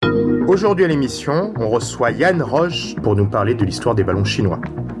Aujourd'hui à l'émission, on reçoit Yann Roche pour nous parler de l'histoire des ballons chinois.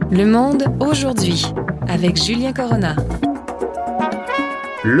 Le monde aujourd'hui, avec Julien Corona.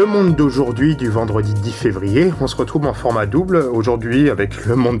 Le monde d'aujourd'hui du vendredi 10 février, on se retrouve en format double, aujourd'hui avec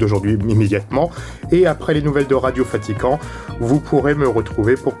le monde d'aujourd'hui immédiatement, et après les nouvelles de Radio Vatican, vous pourrez me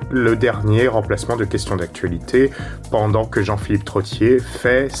retrouver pour le dernier remplacement de questions d'actualité, pendant que Jean-Philippe Trottier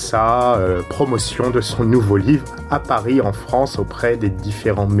fait sa promotion de son nouveau livre à Paris, en France, auprès des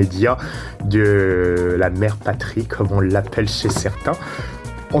différents médias de la mère patrie, comme on l'appelle chez certains.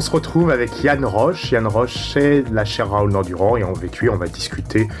 On se retrouve avec Yann Roche. Yann Roche, c'est la chaire Raoul Nordurant et avec lui, on va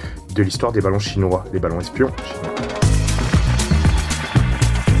discuter de l'histoire des ballons chinois, des ballons espions chinois.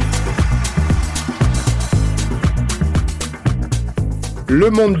 Le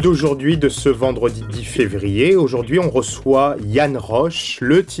monde d'aujourd'hui, de ce vendredi 10 février. Aujourd'hui, on reçoit Yann Roche,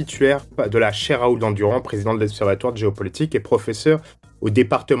 le titulaire de la chaire Raoul Nordurant, président de l'Observatoire de géopolitique et professeur au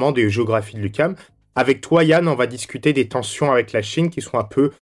département de géographie de l'UQAM. Avec toi, Yann, on va discuter des tensions avec la Chine qui sont un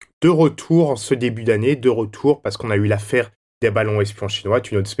peu de retour en ce début d'année, de retour parce qu'on a eu l'affaire des ballons espions chinois.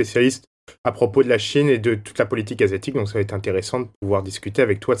 Tu es notre spécialiste à propos de la Chine et de toute la politique asiatique, donc ça va être intéressant de pouvoir discuter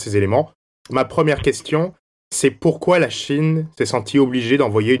avec toi de ces éléments. Ma première question, c'est pourquoi la Chine s'est sentie obligée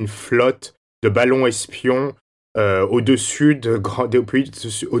d'envoyer une flotte de ballons espions au-dessus de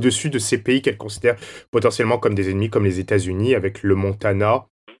ces pays qu'elle considère potentiellement comme des ennemis, comme les États-Unis, avec le Montana,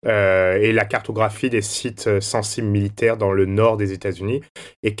 et la cartographie des sites sensibles militaires dans le nord des États-Unis.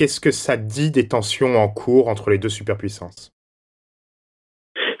 Et qu'est-ce que ça dit des tensions en cours entre les deux superpuissances ?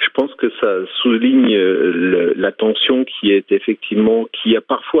 Je pense que ça souligne la tension qui a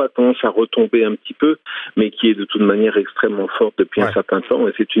parfois tendance à retomber un petit peu, mais qui est de toute manière extrêmement forte depuis un certain temps.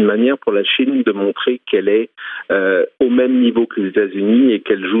 Et c'est une manière pour la Chine de montrer qu'elle est au même niveau que les États-Unis et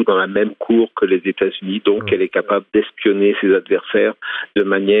qu'elle joue dans la même cour que les États-Unis. Donc, elle est capable d'espionner ses adversaires de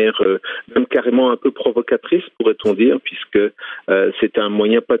manière même carrément un peu provocatrice, pourrait-on dire, puisque c'est un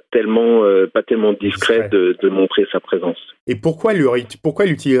moyen pas tellement discret de montrer sa présence. Et pourquoi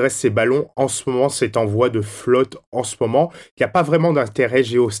il utiliserait ces ballons en ce moment, cet envoi de flotte en ce moment? Il n'y a pas vraiment d'intérêt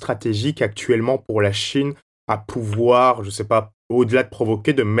géostratégique actuellement pour la Chine à pouvoir, je ne sais pas, au-delà de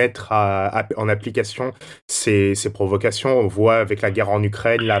provoquer, de mettre en application ces provocations. On voit avec la guerre en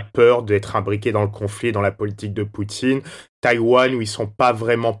Ukraine la peur d'être imbriqué dans le conflit, dans la politique de Poutine. Taïwan, où ils ne sont pas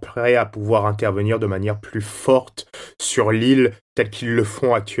vraiment prêts à pouvoir intervenir de manière plus forte sur l'île, tel qu'ils le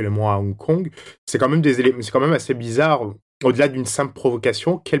font actuellement à Hong Kong. C'est quand même assez bizarre. Au-delà d'une simple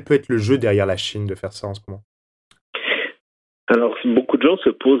provocation, quel peut être le jeu derrière la Chine de faire ça en ce moment ? Alors, beaucoup de gens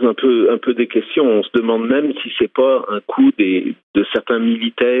se posent un peu des questions. On se demande même si c'est pas un coup de certains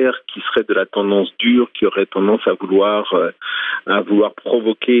militaires qui seraient de la tendance dure, qui auraient tendance à vouloir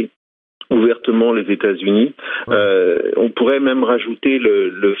provoquer ouvertement les États-Unis. On pourrait même rajouter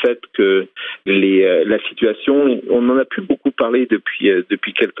le fait que la situation, on en a plus beaucoup parlé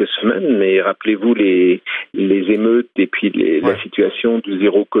depuis quelques semaines, mais rappelez-vous les émeutes et puis la situation du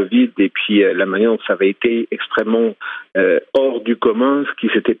zéro Covid et puis la manière dont ça avait été extrêmement hors du commun, ce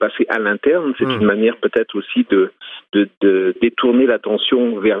qui s'était passé à l'interne. C'est une manière peut-être aussi de détourner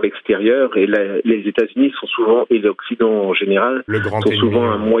l'attention vers l'extérieur, et les États-Unis sont souvent, et l'Occident en général, sont souvent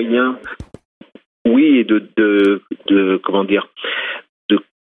un moyen, oui, de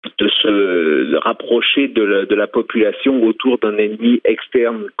se rapprocher de la population autour d'un ennemi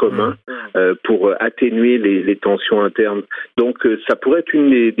externe commun pour atténuer les tensions internes. Donc ça pourrait être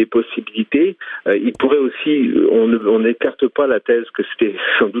une des possibilités. Il pourrait aussi, on n'écarte pas la thèse que c'était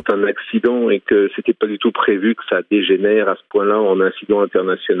sans doute un accident et que c'était pas du tout prévu que ça dégénère à ce point-là en incident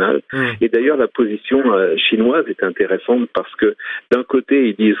international. Et d'ailleurs la position chinoise est intéressante parce que d'un côté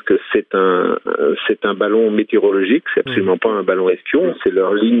ils disent que c'est un ballon météorologique, c'est absolument pas un ballon espion, c'est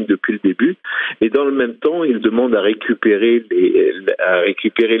leur ligne depuis le début, et dans le même temps, ils demandent à récupérer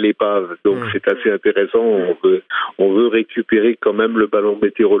l'épave. Donc c'est assez intéressant. On veut récupérer quand même le ballon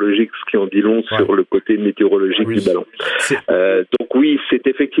météorologique, ce qui en dit long sur le côté météorologique du ballon. Donc oui, c'est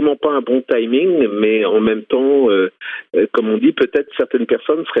effectivement pas un bon timing, mais en même temps, comme on dit, peut-être certaines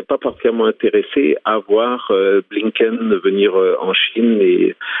personnes ne seraient pas particulièrement intéressées à voir Blinken venir en Chine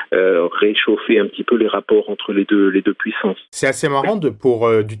et réchauffer un petit peu les rapports entre les deux puissances. C'est assez marrant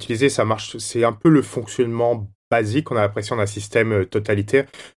d'utiliser, ça marche, c'est un peu le fonctionnement basique, on a l'impression d'un système totalitaire,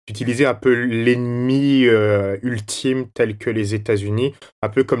 d'utiliser un peu l'ennemi ultime tel que les États-Unis, un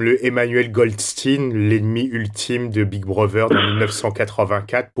peu comme le Emmanuel Goldstein, l'ennemi ultime de Big Brother de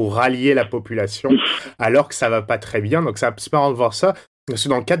 1984, pour rallier la population alors que ça va pas très bien. Donc c'est marrant de voir ça. Parce que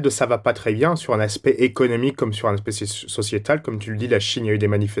dans le cadre de ça va pas très bien, sur un aspect économique comme sur un aspect sociétal, comme tu le dis, la Chine, il y a eu des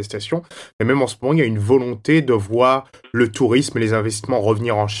manifestations, mais même en ce moment, il y a une volonté de voir le tourisme et les investissements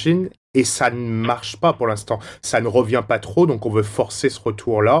revenir en Chine, et ça ne marche pas pour l'instant. Ça ne revient pas trop, donc on veut forcer ce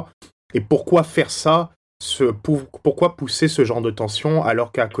retour-là. Et pourquoi faire ça? Pourquoi pousser ce genre de tension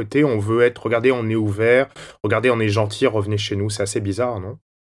alors qu'à côté on veut être, regardez, on est ouvert, regardez, on est gentil, revenez chez nous. C'est assez bizarre, non?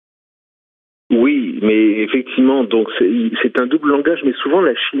 Oui, mais effectivement, donc c'est un double langage, mais souvent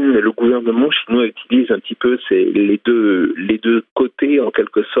la Chine, le gouvernement chinois utilise un petit peu les deux côtés en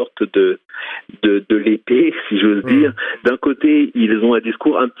quelque sorte de l'épée, si j'ose dire. D'un côté, ils ont un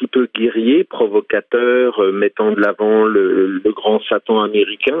discours un petit peu guerrier, provocateur, mettant de l'avant le grand Satan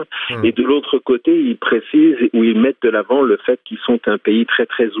américain, et de l'autre côté, ils précisent ou ils mettent de l'avant le fait qu'ils sont un pays très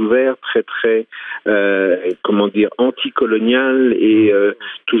très ouvert, très très anticolonial et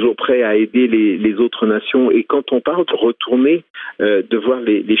toujours prêt à aider les autres nations. Et quand on parle de retourner, de voir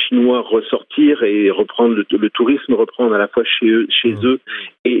les Chinois ressortir et reprendre le tourisme, reprendre à la fois chez eux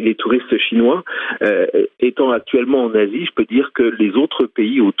et les touristes chinois, étant actuellement en Asie, je peux dire que les autres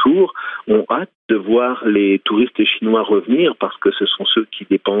pays autour ont hâte de voir les touristes chinois revenir parce que ce sont ceux qui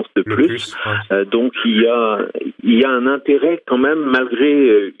dépensent de plus. Donc il y a un intérêt quand même,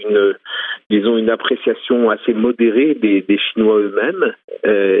 malgré une appréciation assez modérée des Chinois eux-mêmes,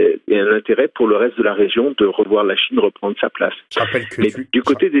 et un intérêt pour le reste de la région de revoir la Chine reprendre sa place. Je rappelle que du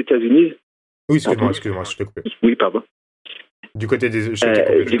côté des États-Unis... Oui, excuse-moi, je t'ai coupé. Oui, pardon. Du côté des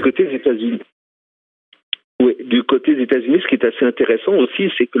États-Unis. Oui, du côté des États-Unis, ce qui est assez intéressant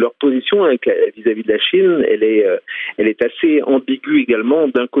aussi, c'est que leur position vis-à-vis de la Chine, elle est assez ambiguë également.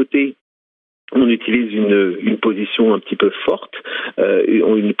 D'un côté, on utilise une position un petit peu forte,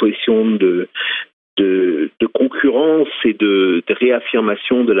 une position de concurrence et de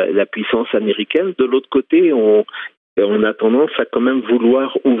réaffirmation de la puissance américaine. De l'autre côté, on a tendance à quand même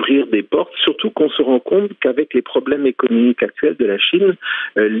vouloir ouvrir des portes, surtout qu'on se rend compte qu'avec les problèmes économiques actuels de la Chine,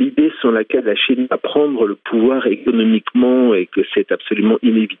 l'idée sur laquelle la Chine va prendre le pouvoir économiquement et que c'est absolument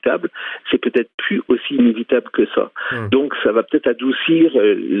inévitable, c'est peut-être plus aussi inévitable que ça. Donc ça va peut-être adoucir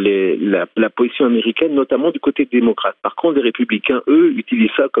la position américaine, notamment du côté démocrate. Par contre, les républicains, eux, utilisent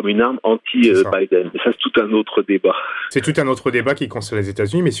ça comme une arme anti-Biden. Ça, c'est tout un autre débat. C'est tout un autre débat qui concerne les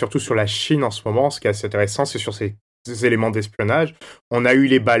États-Unis, mais surtout sur la Chine en ce moment. Ce qui est assez intéressant, c'est sur ces éléments d'espionnage. On a eu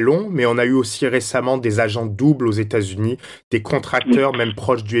les ballons, mais on a eu aussi récemment des agents doubles aux États-Unis, des contracteurs même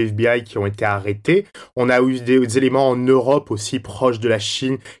proches du FBI qui ont été arrêtés. On a eu des éléments en Europe aussi proches de la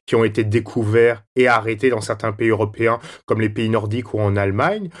Chine qui ont été découverts et arrêtés dans certains pays européens comme les pays nordiques ou en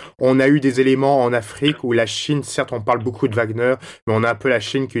Allemagne. On a eu des éléments en Afrique où la Chine, certes on parle beaucoup de Wagner, mais on a un peu la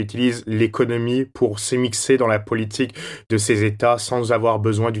Chine qui utilise l'économie pour s'émixer dans la politique de ces États sans avoir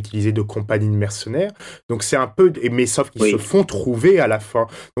besoin d'utiliser de compagnies de mercenaires. Donc c'est un peu, mais sauf qu'ils se font trouver à la fin.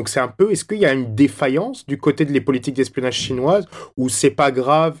 Donc c'est un peu, est-ce qu'il y a une défaillance du côté des politiques d'espionnage chinoises ou c'est pas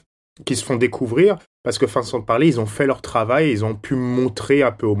grave qu'ils se font découvrir parce que façon de parler, ils ont fait leur travail et ils ont pu montrer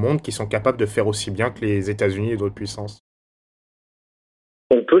un peu au monde qu'ils sont capables de faire aussi bien que les États-Unis et d'autres puissances?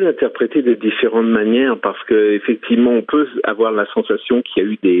 On peut l'interpréter de différentes manières parce que effectivement, on peut avoir la sensation qu'il y a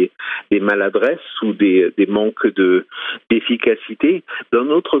eu des maladresses ou des manques d'efficacité. D'un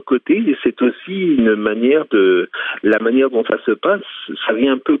autre côté, c'est aussi la manière dont ça se passe. Ça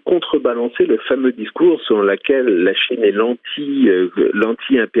vient un peu contrebalancer le fameux discours selon lequel la Chine est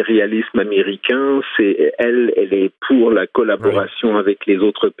l'anti-impérialisme américain. Elle est pour la collaboration avec les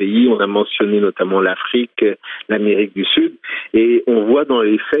autres pays. On a mentionné notamment l'Afrique, l'Amérique du Sud, et on voit dans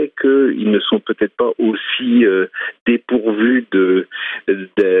les faits qu'ils ne sont peut-être pas aussi dépourvus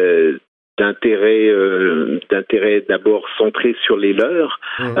d'intérêt d'abord centré sur les leurs.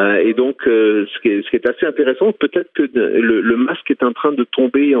 Et donc, ce qui est assez intéressant, peut-être que le masque est en train de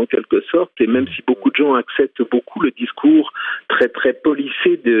tomber en quelque sorte, et même si beaucoup de gens acceptent beaucoup le discours très très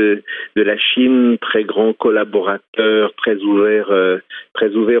policé de la Chine, très grand collaborateur, très ouvert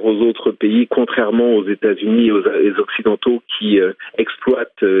aux autres pays, contrairement aux États-Unis et aux Occidentaux qui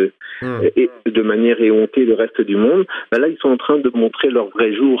exploitent de manière éhontée le reste du monde, là ils sont en train de montrer leur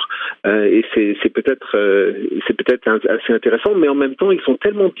vrai jour. Et c'est peut-être assez intéressant, mais en même temps ils sont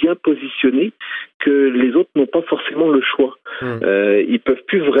tellement bien positionnés que les autres n'ont pas forcément le choix. Ils peuvent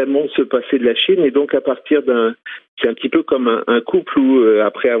plus vraiment se passer de la Chine, et donc à partir c'est un petit peu comme un couple où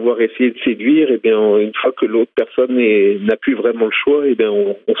après avoir essayé de séduire, et bien une fois que l'autre personne n'a plus vraiment le choix, et bien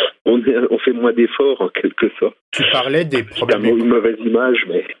on fait moins d'efforts en quelque sorte. Tu parlais des problèmes. C'est une mauvaise image,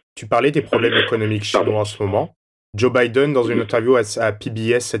 mais tu parlais des problèmes économiques chinois en ce moment. Joe Biden, dans une interview à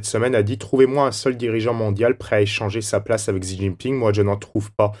PBS cette semaine, a dit « Trouvez-moi un seul dirigeant mondial prêt à échanger sa place avec Xi Jinping. Moi, je n'en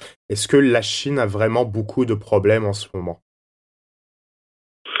trouve pas. » Est-ce que la Chine a vraiment beaucoup de problèmes en ce moment?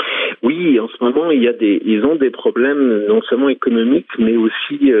 Oui, pays, en ce moment, ils ont des problèmes non seulement économiques, mais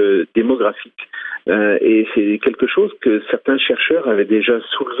aussi démographiques. Et c'est quelque chose que certains chercheurs avaient déjà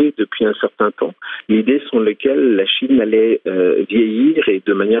soulevé depuis un certain temps, l'idée selon laquelle la Chine allait vieillir et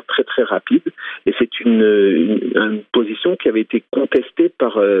de manière très très rapide. Et c'est une position qui avait été contestée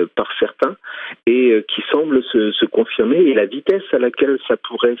par certains et qui semble se confirmer. Et la vitesse à laquelle ça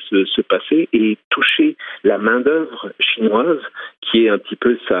pourrait se passer et toucher la main-d'œuvre chinoise, qui est un petit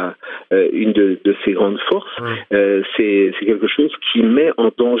peu une de ses grandes forces, c'est quelque chose qui met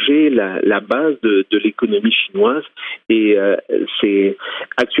en danger la base de l'économie chinoise. Et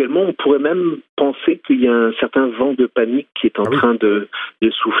actuellement, on pourrait même penser qu'il y a un certain vent de panique qui est en train de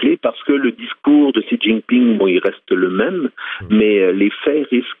souffler, parce que le discours de Xi Jinping, il reste le même, mais les faits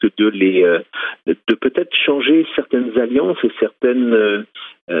risquent de peut-être changer certaines alliances et certaines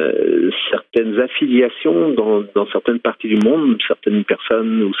affiliations dans certaines parties du monde. Certaines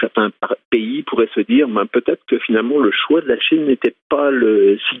personnes ou certains pays pourraient se dire peut-être que finalement le choix de la Chine n'était pas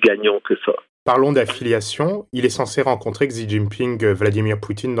si gagnant que ça. Parlons d'affiliation. Il est censé rencontrer Xi Jinping, Vladimir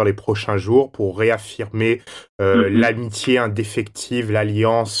Poutine dans les prochains jours pour réaffirmer l'amitié indéfectible,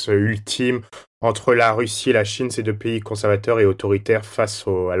 l'alliance ultime entre la Russie et la Chine, ces deux pays conservateurs et autoritaires face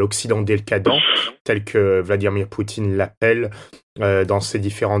à l'Occident décadent, tel que Vladimir Poutine l'appelle dans ses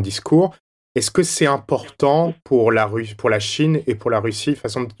différents discours. Est-ce que c'est important pour la Chine et pour la Russie,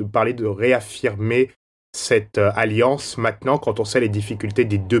 façon de parler, de réaffirmer cette alliance maintenant, quand on sait les difficultés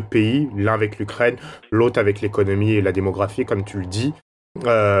des deux pays, l'un avec l'Ukraine, l'autre avec l'économie et la démographie, comme tu le dis,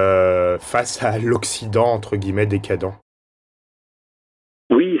 face à l'Occident, entre guillemets, décadent?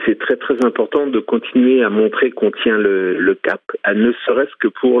 Oui, c'est très très important de continuer à montrer qu'on tient le cap, ne serait-ce que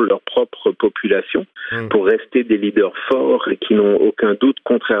pour leur propre population, pour rester des leaders forts et qui n'ont aucun doute,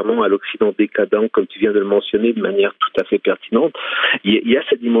 contrairement à l'Occident décadent, comme tu viens de le mentionner de manière tout à fait pertinente. Il y a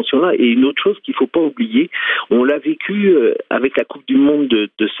cette dimension-là. Et une autre chose qu'il ne faut pas oublier, on l'a vécu avec la Coupe du Monde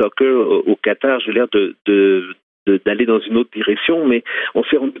de soccer au Qatar. J'ai l'air d'aller dans une autre direction, mais on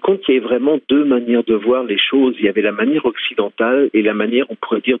s'est rendu compte qu'il y avait vraiment deux manières de voir les choses. Il y avait la manière occidentale et la manière, on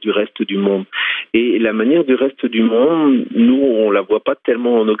pourrait dire, du reste du monde. Et la manière du reste du monde, nous, on la voit pas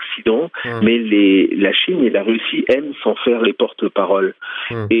tellement en Occident, mais la Chine et la Russie aiment s'en faire les porte-paroles.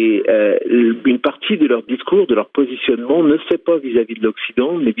 Et une partie de leur discours, de leur positionnement, ne se fait pas vis-à-vis de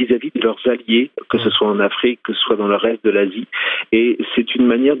l'Occident, mais vis-à-vis de leurs alliés, que ce soit en Afrique, que ce soit dans le reste de l'Asie. Et c'est une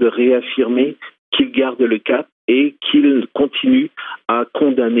manière de réaffirmer qu'ils gardent le cap et qu'ils continuent à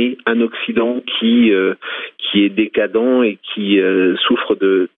condamner un Occident qui est décadent et qui souffre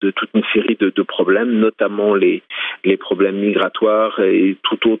de toute une série de problèmes, notamment les problèmes migratoires et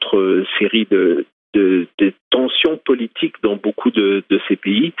toute autre série de tensions politiques dans beaucoup de ces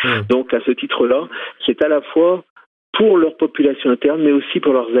pays. Donc à ce titre-là, c'est à la fois pour leur population interne, mais aussi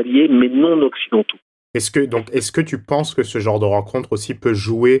pour leurs alliés, mais non occidentaux. Est-ce que tu penses que ce genre de rencontre aussi peut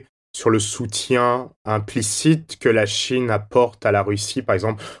jouer sur le soutien implicite que la Chine apporte à la Russie, par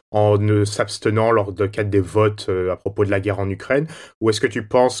exemple, en ne s'abstenant lors de cas des votes à propos de la guerre en Ukraine? Ou est-ce que tu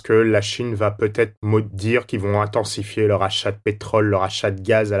penses que la Chine va peut-être dire qu'ils vont intensifier leur achat de pétrole, leur achat de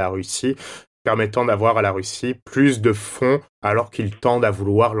gaz à la Russie, permettant d'avoir à la Russie plus de fonds alors qu'ils tendent à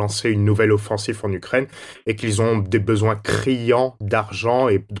vouloir lancer une nouvelle offensive en Ukraine et qu'ils ont des besoins criants d'argent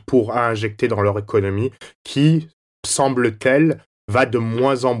et pour injecter dans leur économie qui, semble-t-elle, va de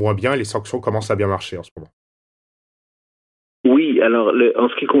moins en moins bien et les sanctions commencent à bien marcher en ce moment? Oui, alors en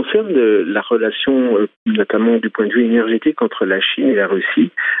ce qui concerne la relation, notamment du point de vue énergétique entre la Chine et la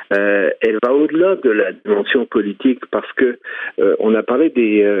Russie, elle va au-delà de la dimension politique parce que on a parlé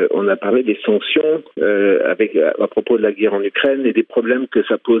des sanctions à propos de la guerre en Ukraine et des problèmes que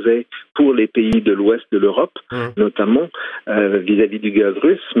ça posait pour les pays de l'Ouest de l'Europe, notamment vis-à-vis du gaz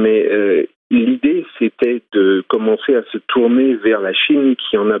russe, mais l'idée, c'était de commencer à se tourner vers la Chine,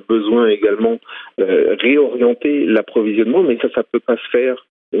 qui en a besoin également, réorienter l'approvisionnement, mais ça peut pas se faire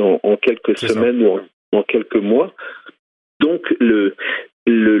en quelques semaines ou en quelques mois. Donc,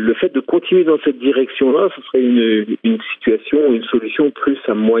 le fait de continuer dans cette direction-là, ce serait une situation, une solution plus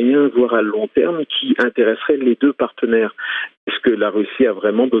à moyen, voire à long terme, qui intéresserait les deux partenaires. Est-ce que la Russie a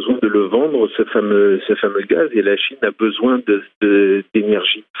vraiment besoin de le vendre, ce fameux gaz, et la Chine a besoin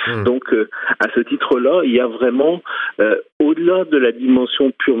d'énergie. Donc, à ce titre-là, il y a vraiment, au-delà de la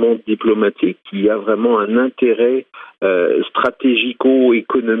dimension purement diplomatique, il y a vraiment un intérêt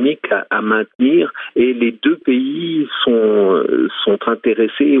stratégico-économique à maintenir, et les deux pays sont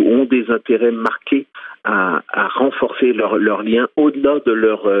intéressés, ont des intérêts marqués à renforcer leur lien au-delà de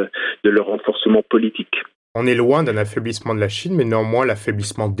leur renforcement politique. On est loin d'un affaiblissement de la Chine, mais néanmoins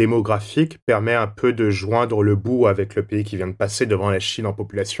l'affaiblissement démographique permet un peu de joindre le bout avec le pays qui vient de passer devant la Chine en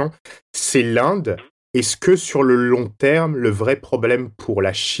population. C'est l'Inde. Est-ce que sur le long terme, le vrai problème pour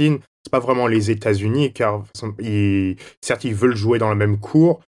la Chine, c'est pas vraiment les États-Unis, car certes ils veulent jouer dans la même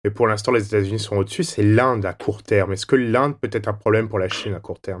cour, mais pour l'instant les États-Unis sont au-dessus, c'est l'Inde à court terme. Est-ce que l'Inde peut être un problème pour la Chine à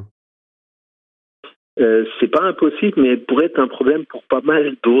court terme? C'est pas impossible, mais elle pourrait être un problème pour pas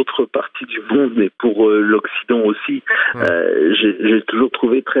mal d'autres parties du monde et pour l'Occident aussi. J'ai toujours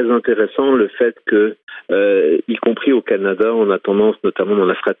trouvé très intéressant le fait que, y compris au Canada, on a tendance, notamment dans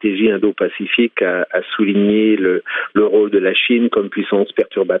la stratégie indo-pacifique, à souligner le rôle de la Chine comme puissance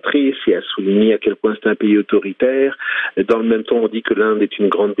perturbatrice et à souligner à quel point c'est un pays autoritaire. Dans le même temps, on dit que l'Inde est une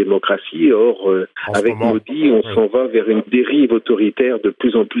grande démocratie. Or, avec Modi, on s'en va vers une dérive autoritaire de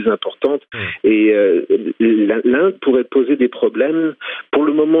plus en plus importante. Et l'Inde pourrait poser des problèmes. Pour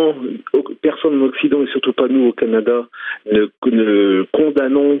le moment, personne en Occident et surtout pas nous au Canada ne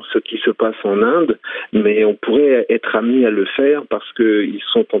condamnons ce qui se passe en Inde, mais on pourrait être amené à le faire parce qu'ils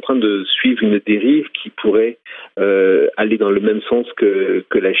sont en train de suivre une dérive qui pourrait aller dans le même sens que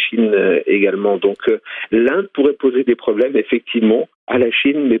la Chine également. Donc l'Inde pourrait poser des problèmes effectivement à la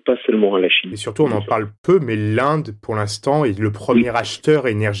Chine, mais pas seulement à la Chine. Et surtout, on en parle peu, mais l'Inde, pour l'instant, est le premier acheteur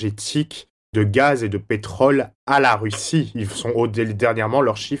énergétique de gaz et de pétrole à la Russie. Dernièrement,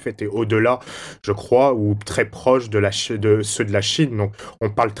 leurs chiffres étaient au-delà, je crois, ou très proches de ceux de la Chine. Donc, on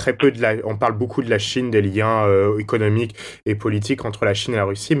parle beaucoup de la Chine, des liens économiques et politiques entre la Chine et la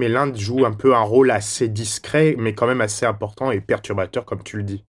Russie, mais l'Inde joue un peu un rôle assez discret, mais quand même assez important et perturbateur, comme tu le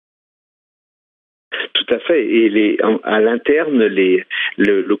dis. Tout à fait. Et à l'interne,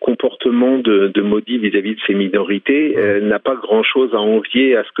 le comportement de Modi vis-à-vis de ses minorités n'a pas grand-chose à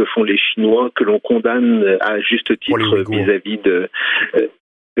envier à ce que font les Chinois, que l'on condamne à juste titre vis-à-vis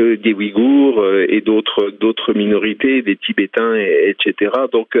des Ouïghours et d'autres minorités, des Tibétains, etc.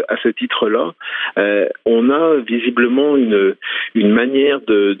 Donc, à ce titre-là, on a visiblement une manière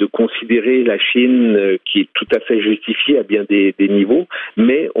de considérer la Chine qui est tout à fait justifiée à bien des niveaux,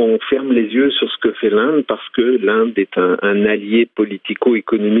 mais on ferme les yeux sur ce que fait l'Inde parce que l'Inde est un allié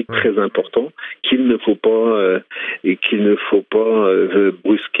politico-économique très important qu'il ne faut pas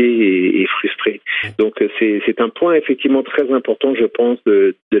brusquer et frustrer. Donc, c'est un point effectivement très important, je pense,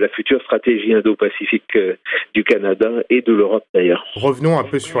 de la future stratégie indo-pacifique du Canada et de l'Europe d'ailleurs. Revenons un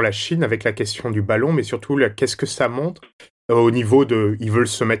peu sur la Chine avec la question du ballon, mais surtout, qu'est-ce que ça montre au niveau ils veulent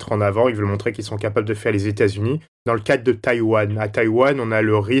se mettre en avant, ils veulent montrer qu'ils sont capables de faire les États-Unis. Dans le cadre de Taïwan, à Taïwan, on a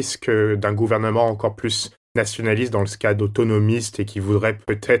le risque d'un gouvernement encore plus nationaliste dans le cadre autonomiste et qui voudrait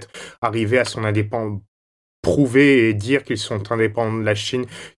peut-être arriver à son indépendance, prouver et dire qu'ils sont indépendants de la Chine,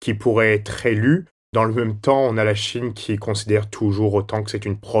 qui pourrait être élu. Dans le même temps, on a la Chine qui considère toujours autant que c'est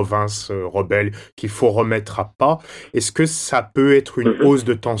une province rebelle qu'il faut remettre à pas. Est-ce que ça peut être une hausse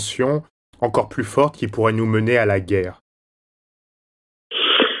de tension encore plus forte qui pourrait nous mener à la guerre?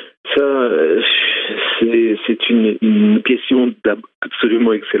 Ça, c'est une question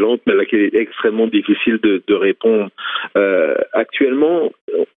absolument excellente, mais à laquelle il est extrêmement difficile de répondre. Actuellement,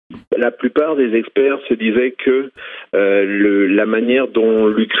 la plupart des experts se disaient que la manière dont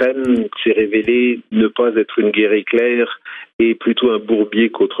l'Ukraine s'est révélée ne pas être une guerre éclair et plutôt un bourbier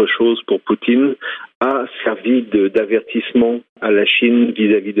qu'autre chose pour Poutine a servi d'avertissement à la Chine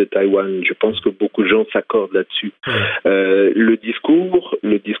vis-à-vis de Taïwan. Je pense que beaucoup de gens s'accordent là-dessus. Le discours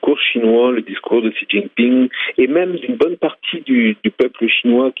chinois, le discours de Xi Jinping et même d'une bonne partie du peuple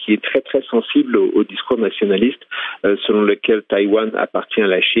chinois qui est très très sensible au discours nationaliste selon lequel Taïwan appartient à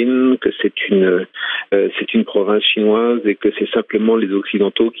la Chine, que c'est une province chinoise et que c'est simplement les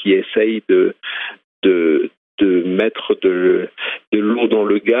Occidentaux qui essayent de mettre de l'eau dans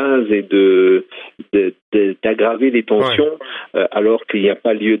le gaz et d'aggraver les tensions alors qu'il n'y a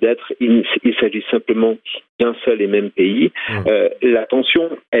pas lieu d'être. Il s'agit simplement d'un seul et même pays. La tension,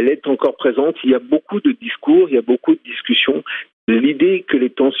 elle est encore présente. Il y a beaucoup de discours, il y a beaucoup de discussions. L'idée que les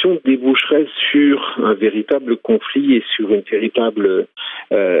tensions déboucheraient sur un véritable conflit et sur un véritable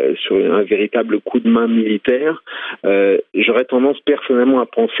coup de main militaire, j'aurais tendance personnellement à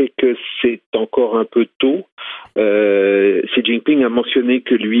penser que c'est encore un peu tôt. Xi Jinping a mentionné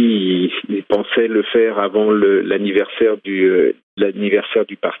que lui, il pensait le faire avant l'anniversaire du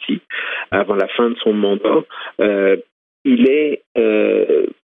parti, avant la fin de son mandat.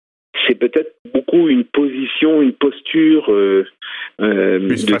 C'est peut-être beaucoup coup une posture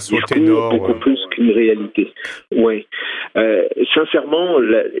plus de face au discours ténor, beaucoup plus qu'une réalité. Ouais. Sincèrement,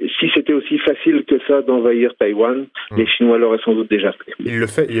 si c'était aussi facile que ça d'envahir Taïwan, les Chinois l'auraient sans doute déjà fait. Il le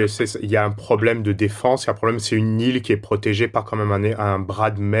fait. Il y a un problème de défense. Il y a un problème. C'est une île qui est protégée par quand même un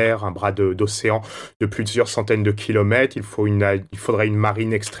bras de mer, un bras d'océan de plusieurs centaines de kilomètres. Il faudrait une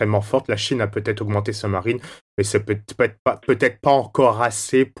marine extrêmement forte. La Chine a peut-être augmenté sa marine, mais c'est peut-être pas encore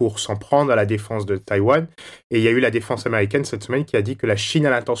assez pour s'en prendre à la défense de Taïwan. Et il y a eu la défense américaine cette semaine qui a dit que la Chine a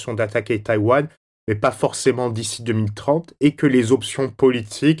l'intention d'attaquer Taïwan, mais pas forcément d'ici 2030, et que les options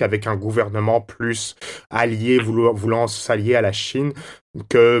politiques, avec un gouvernement plus allié, voulant s'allier à la Chine,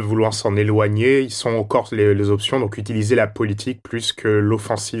 que voulant s'en éloigner, ils sont encore les options, donc utiliser la politique plus que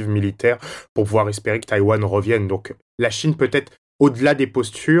l'offensive militaire pour pouvoir espérer que Taïwan revienne. Donc la Chine peut-être, au-delà des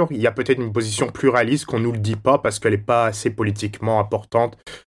postures, il y a peut-être une position pluraliste qu'on nous le dit pas parce qu'elle n'est pas assez politiquement importante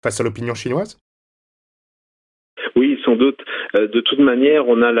face à l'opinion chinoise. Oui, sans doute. De toute manière,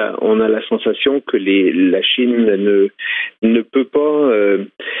 on a la sensation que la Chine ne peut pas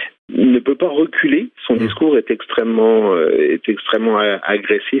reculer. Son discours est extrêmement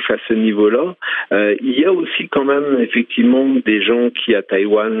agressif à ce niveau-là. Il y a aussi quand même effectivement des gens qui à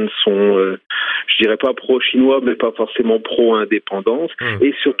Taïwan sont, je dirais pas pro-chinois, mais pas forcément pro-indépendance.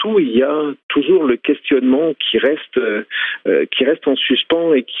 Et surtout, il y a toujours le questionnement qui reste en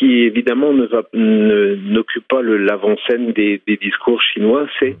suspens et qui évidemment n'occupe pas l'avant-scène des discours chinois.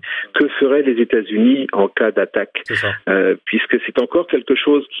 C'est que feraient les États-Unis en cas d'attaque, puisque c'est encore quelque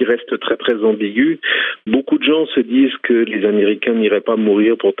chose qui reste très très ambigu. Beaucoup de gens se disent que les Américains n'iraient pas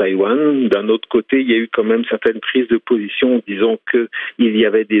mourir pour Taïwan. D'un autre côté, il y a eu quand même certaines prises de position disant qu'il y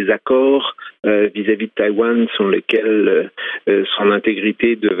avait des accords vis-à-vis de Taïwan sur lesquels son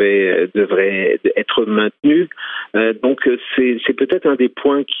intégrité devrait être maintenue. Donc c'est peut-être un des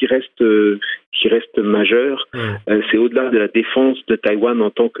points qui reste majeur. C'est au-delà de la défense de Taïwan en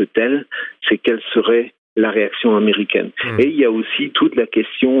tant que telle, c'est quelle serait la réaction américaine. Et il y a aussi toute la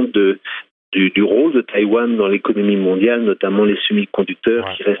question du rôle de Taïwan dans l'économie mondiale, notamment les semi-conducteurs,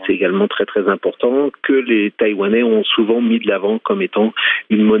 qui restent également très très importants, que les Taïwanais ont souvent mis de l'avant comme étant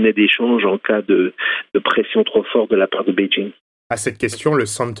une monnaie d'échange en cas de pression trop forte de la part de Beijing. À cette question, le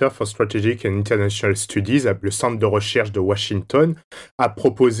Center for Strategic and International Studies, le centre de recherche de Washington, a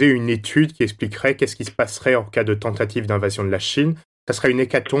proposé une étude qui expliquerait qu'est-ce qui se passerait en cas de tentative d'invasion de la Chine. Ça serait une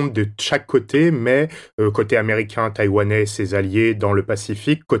hécatombe de chaque côté, mais côté américain, taïwanais et ses alliés dans le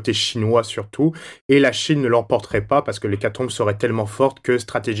Pacifique, côté chinois surtout, et la Chine ne l'emporterait pas parce que l'hécatombe serait tellement forte que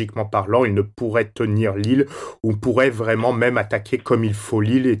stratégiquement parlant, il ne pourrait tenir l'île ou pourrait vraiment même attaquer comme il faut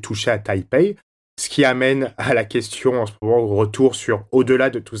l'île et toucher à Taipei. Ce qui amène à la question en ce moment, au retour sur, au-delà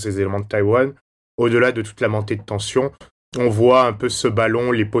de tous ces éléments de Taïwan, au-delà de toute la montée de tension, on voit un peu ce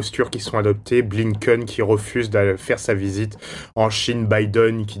ballon, les postures qui sont adoptées, Blinken qui refuse de faire sa visite en Chine,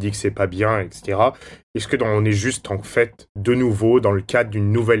 Biden qui dit que c'est pas bien, etc. Est-ce que on est juste en fait de nouveau dans le cadre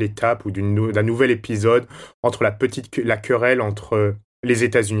d'une nouvelle étape ou d'un nouvel épisode entre la querelle entre les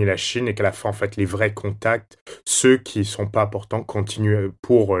États-Unis et la Chine, et qu'à la fin en fait les vrais contacts, ceux qui sont pas importants, continuent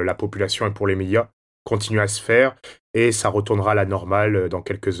pour la population et pour les médias, continuent à se faire et ça retournera à la normale dans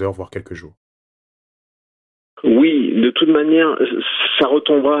quelques heures voire quelques jours. Oui, de toute manière, ça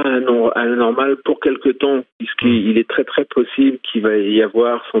retombera à la normale pour quelque temps, puisqu'il est très très possible qu'il va y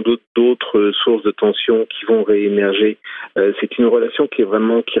avoir sans doute d'autres sources de tension qui vont réémerger. C'est une relation qui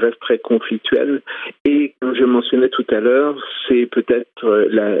reste très conflictuelle et comme je mentionnais tout à l'heure, c'est peut-être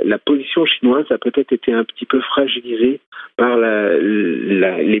la position chinoise a peut-être été un petit peu fragilisée par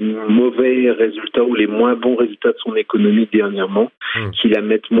les mauvais résultats ou les moins bons résultats de son économie dernièrement, qui la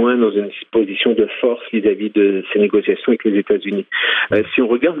mettent moins dans une position de force vis-à-vis de ces négociations avec les États-Unis. Si on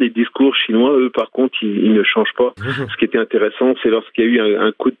regarde les discours chinois, eux, par contre, ils ne changent pas. Ce qui était intéressant, c'est lorsqu'il y a eu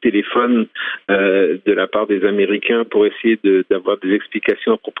un coup de téléphone de la part des Américains pour essayer d'avoir des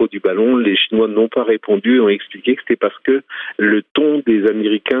explications à propos du ballon, les Chinois n'ont pas répondu, ont expliqué que c'était parce que le ton des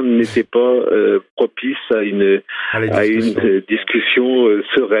Américains n'était pas propice à une discussion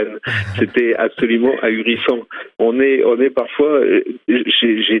sereine. C'était absolument ahurissant. On est parfois,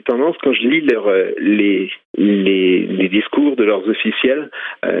 j'ai tendance, quand je lis les discours de leurs officiels,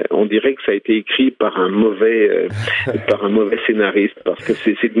 on dirait que ça a été écrit par un mauvais scénariste, parce que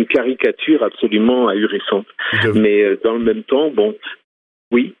c'est une caricature absolument ahurissante. Mais dans le même temps, bon.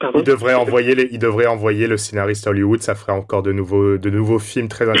 Oui, pardon. Il devrait envoyer le scénariste à Hollywood, ça ferait encore de nouveaux films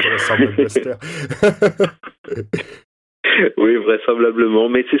très intéressants, blockbusters. Oui, vraisemblablement.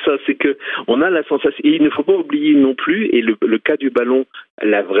 Mais Oui, c'est ça, c'est que on a la sensation, et il ne faut pas oublier non plus, et le cas du ballon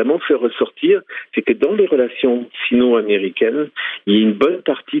l'a vraiment fait ressortir, c'est que dans les relations sino-américaines, il y a une bonne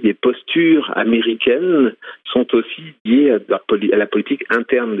partie des postures américaines sont aussi liées à la politique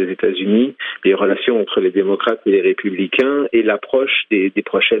interne des États-Unis, les relations entre les démocrates et les républicains, et l'approche des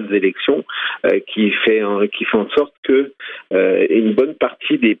prochaines élections, qui fait en sorte que une bonne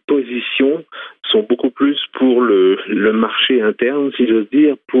partie des positions sont beaucoup plus pour le marché interne, si j'ose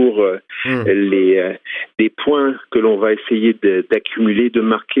dire, pour les points que l'on va essayer d'accumuler, de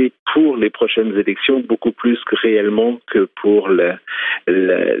marquer pour les prochaines élections, beaucoup plus que réellement que pour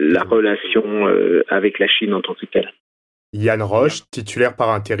la relation avec la Chine en tant que telle. Yann Roche, titulaire par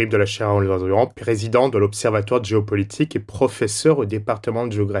intérim de la chaire Raoul Dandurand, président de l'Observatoire de géopolitique et professeur au département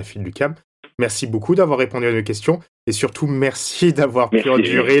de géographie de l'UQAM. Merci beaucoup d'avoir répondu à nos questions et surtout merci d'avoir pu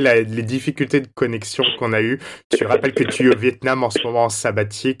endurer les difficultés de connexion qu'on a eues. Je rappelle que tu es au Vietnam en ce moment en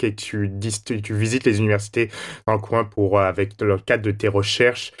sabbatique et que tu visites les universités dans le coin dans le cadre de tes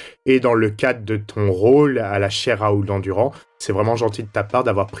recherches et dans le cadre de ton rôle à la chaire Raoul Dandurand. C'est vraiment gentil de ta part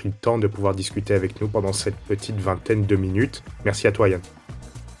d'avoir pris le temps de pouvoir discuter avec nous pendant cette petite vingtaine de minutes. Merci à toi Yann.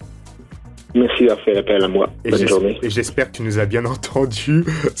 Merci d'avoir fait l'appel à moi. Bonne journée. Et j'espère que tu nous as bien entendus,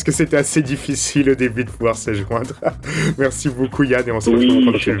 parce que c'était assez difficile au début de pouvoir se joindre. Merci beaucoup Yann, et on se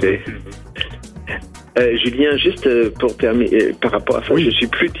retrouve quand tu veux. Julien, juste pour terminer, par rapport à ça, je suis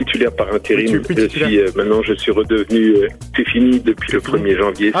plus titulaire par intérim. Maintenant, je suis redevenu, c'est fini depuis le 1er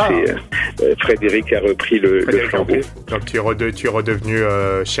janvier. C'est Frédéric a repris le flambeau. Donc tu es redevenu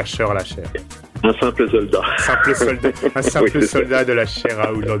chercheur à la chaire. Un simple soldat. Un simple soldat de la chaire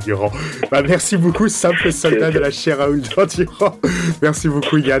Raoul Dandurand. Merci beaucoup, simple soldat de la chaire Raoul Dandurand. Merci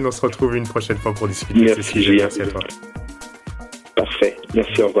beaucoup Yann, on se retrouve une prochaine fois pour discuter de ce sujet. Merci à toi. Parfait,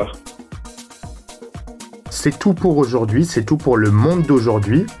 merci, au revoir. C'est tout pour aujourd'hui, c'est tout pour le monde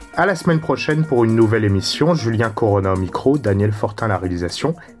d'aujourd'hui. À la semaine prochaine pour une nouvelle émission. Julien Corona au micro, Daniel Fortin à la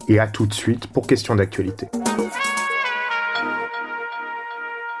réalisation. Et à tout de suite pour Questions d'actualité.